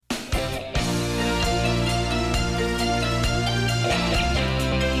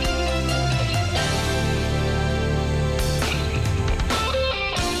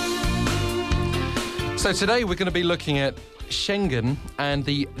So today we're going to be looking at Schengen and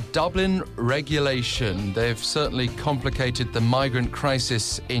the Dublin regulation. They've certainly complicated the migrant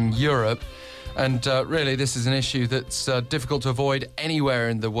crisis in Europe. And really, this is an issue that's difficult to avoid anywhere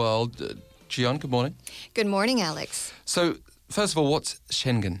in the world. Gian, good morning. Good morning, Alex. So, first of all, what's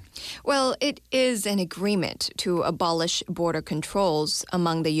Schengen? Well, it is an agreement to abolish border controls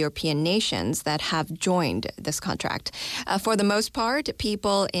among the European nations that have joined this contract. For the most part,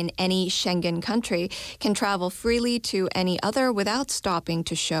 people in any Schengen country can travel freely to any other without stopping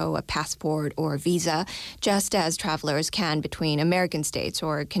to show a passport or visa, just as travelers can between American states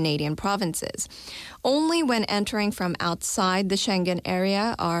or Canadian provinces. Only when entering from outside the Schengen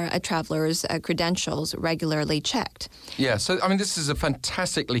area are a traveler's credentials regularly checked. Yeah, so, this is a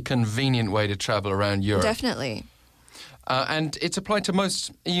fantastically convenient way to travel around Europe. Definitely. And it's applied to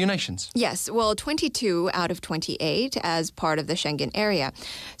most EU nations. Yes, well, 22 out of 28 as part of the Schengen area.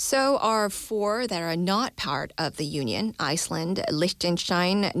 So are 4 that are not part of the Union: Iceland,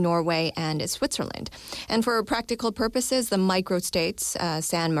 Liechtenstein, Norway, and Switzerland. And for practical purposes, the microstates,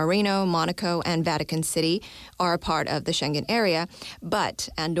 San Marino, Monaco, and Vatican City are part of the Schengen area, but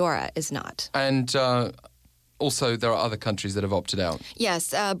Andorra is not. And also, there are other countries that have opted out.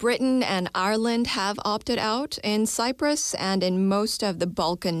 Yes, Britain and Ireland have opted out. In Cyprus and in most of the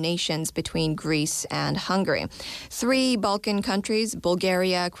Balkan nations between Greece and Hungary. 3 Balkan countries,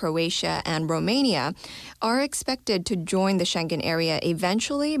 Bulgaria, Croatia, and Romania, are expected to join the Schengen area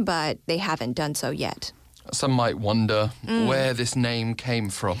eventually, but they haven't done so yet. Some might wonder where this name came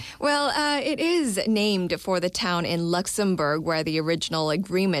from. Well, it is named for the town in Luxembourg where the original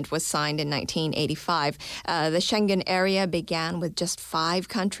agreement was signed in 1985. The Schengen area began with just 5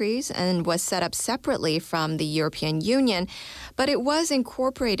 countries and was set up separately from the European Union, but it was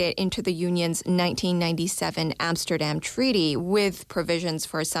incorporated into the Union's 1997 Amsterdam Treaty with provisions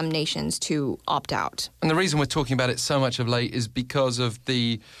for some nations to opt out. And the reason we're talking about it so much of late is because of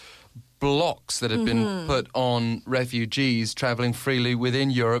the blocks that have been put on refugees travelling freely within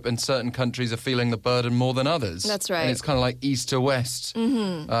Europe, and certain countries are feeling the burden more than others. That's right. And it's kind of like east to west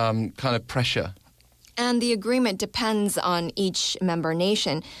kind of pressure. And the agreement depends on each member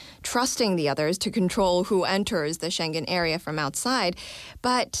nation trusting the others to control who enters the Schengen area from outside.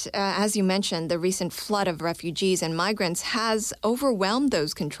 But as you mentioned, the recent flood of refugees and migrants has overwhelmed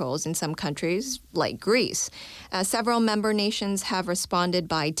those controls in some countries, like Greece. Several member nations have responded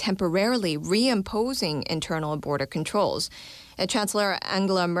by temporarily reimposing internal border controls. Chancellor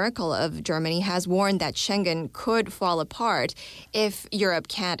Angela Merkel of Germany has warned that Schengen could fall apart if Europe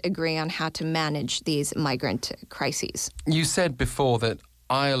can't agree on how to manage these migrant crises. You said before that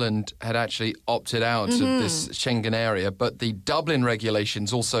Ireland had actually opted out of this Schengen area, but the Dublin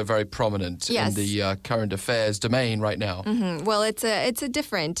regulation's also very prominent in the current affairs domain right now. Well, it's a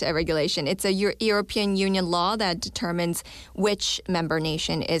different regulation. It's a European Union law that determines which member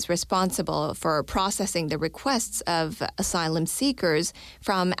nation is responsible for processing the requests of asylum seekers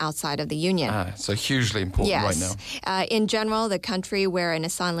from outside of the Union. So hugely important right now. In general, the country where an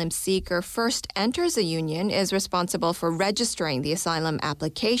asylum seeker first enters a union is responsible for registering the asylum application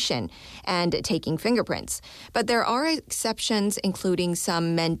and taking fingerprints. But there are exceptions, including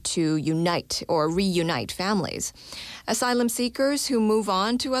some meant to unite or reunite families. Asylum seekers who move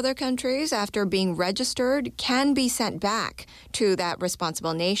on to other countries after being registered can be sent back to that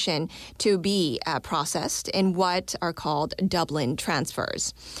responsible nation to be processed in what are called Dublin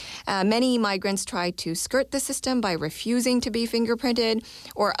transfers. Many migrants try to skirt the system by refusing to be fingerprinted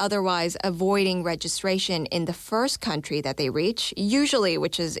or otherwise avoiding registration in the first country that they reach, usually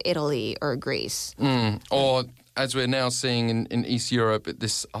which is Italy or Greece. Or, as we're now seeing in East Europe,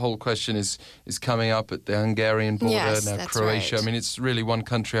 this whole question is coming up at the Hungarian border, now Croatia. Right. It's really one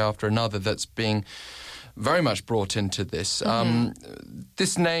country after another that's being very much brought into this.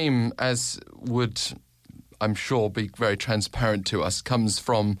 This name, as would, I'm sure, be very transparent to us, comes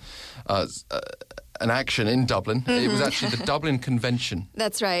from an action in Dublin. It was actually the Dublin Convention.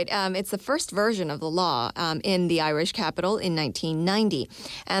 That's right. It's the first version of the law in the Irish capital in 1990.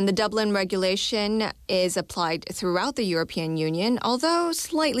 And the Dublin regulation is applied throughout the European Union, although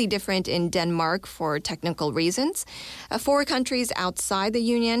slightly different in Denmark for technical reasons. 4 countries outside the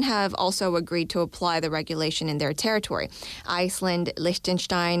Union have also agreed to apply the regulation in their territory: Iceland,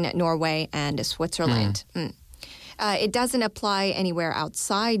 Liechtenstein, Norway, and Switzerland. It doesn't apply anywhere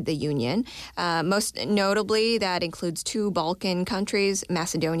outside the Union. Most notably, that includes 2 Balkan countries,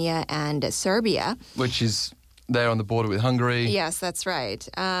 Macedonia and Serbia. Which is there on the border with Hungary. Yes, that's right.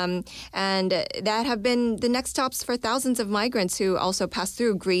 And that have been the next stops for thousands of migrants who also pass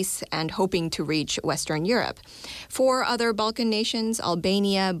through Greece and hoping to reach Western Europe. 4 other Balkan nations,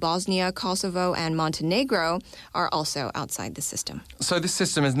 Albania, Bosnia, Kosovo, and Montenegro, are also outside the system. So this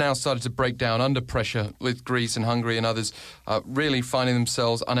system has now started to break down under pressure, with Greece and Hungary and others really finding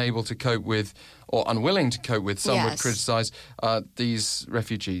themselves unable to cope with, or unwilling to cope with, some would criticise these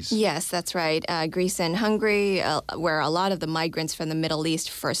refugees. Yes, that's right. Greece and Hungary, where a lot of the migrants from the Middle East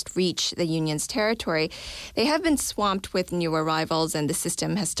first reach the Union's territory, they have been swamped with new arrivals, and the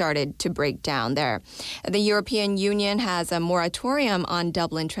system has started to break down there. The European Union has a moratorium on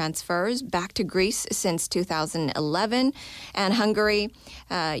Dublin transfers back to Greece since 2011, and Hungary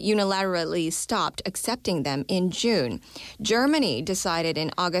unilaterally stopped accepting them in June. Germany decided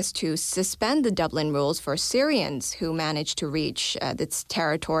in August to suspend the Dublin rules for Syrians who managed to reach its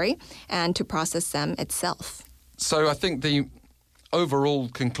territory and to process them itself. So I think the overall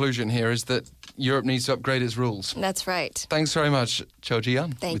conclusion here is that Europe needs to upgrade its rules. That's right. Thanks very much, Cho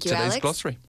Ji-yeon, Thank with you, today's Alex. Glossary.